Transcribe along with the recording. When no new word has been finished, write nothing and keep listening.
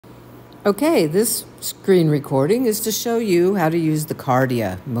Okay, this screen recording is to show you how to use the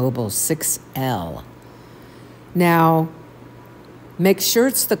Kardia Mobile 6L. Now, make sure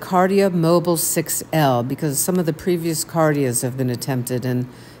it's the Kardia Mobile 6L because some of the previous Kardias have been attempted and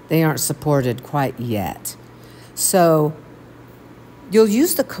they aren't supported quite yet. So, you'll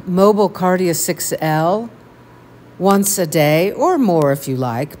use the Mobile Kardia 6L once a day or more if you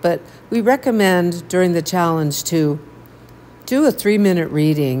like, but we recommend during the challenge to do a 3-minute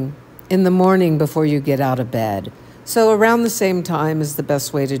reading in the morning before you get out of bed. So around the same time is the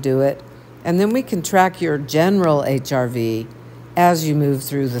best way to do it. And then we can track your general HRV as you move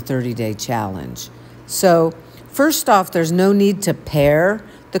through the 30-day challenge. So first off, there's no need to pair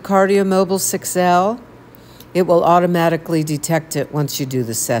the Kardia Mobile 6L. It will automatically detect it once you do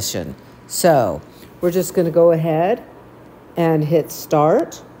the session. So we're just going to go ahead and hit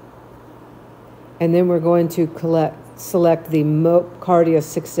start. And then we're going to select the Kardia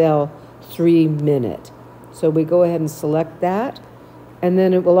 6L 3-minute. So we go ahead and select that, and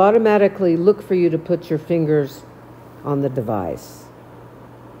then it will automatically look for you to put your fingers on the device.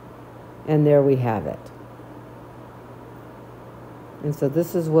 And there we have it. And so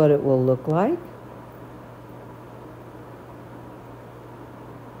this is what it will look like.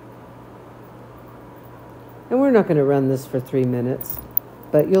 And we're not going to run this for 3 minutes,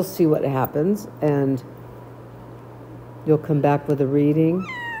 but you'll see what happens, and you'll come back with a reading.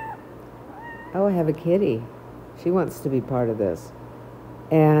 Oh, I have a kitty. She wants to be part of this.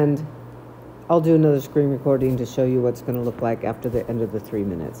 And I'll do another screen recording to show you what's going to look like after the end of the 3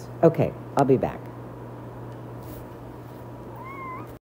 minutes. Okay, I'll be back.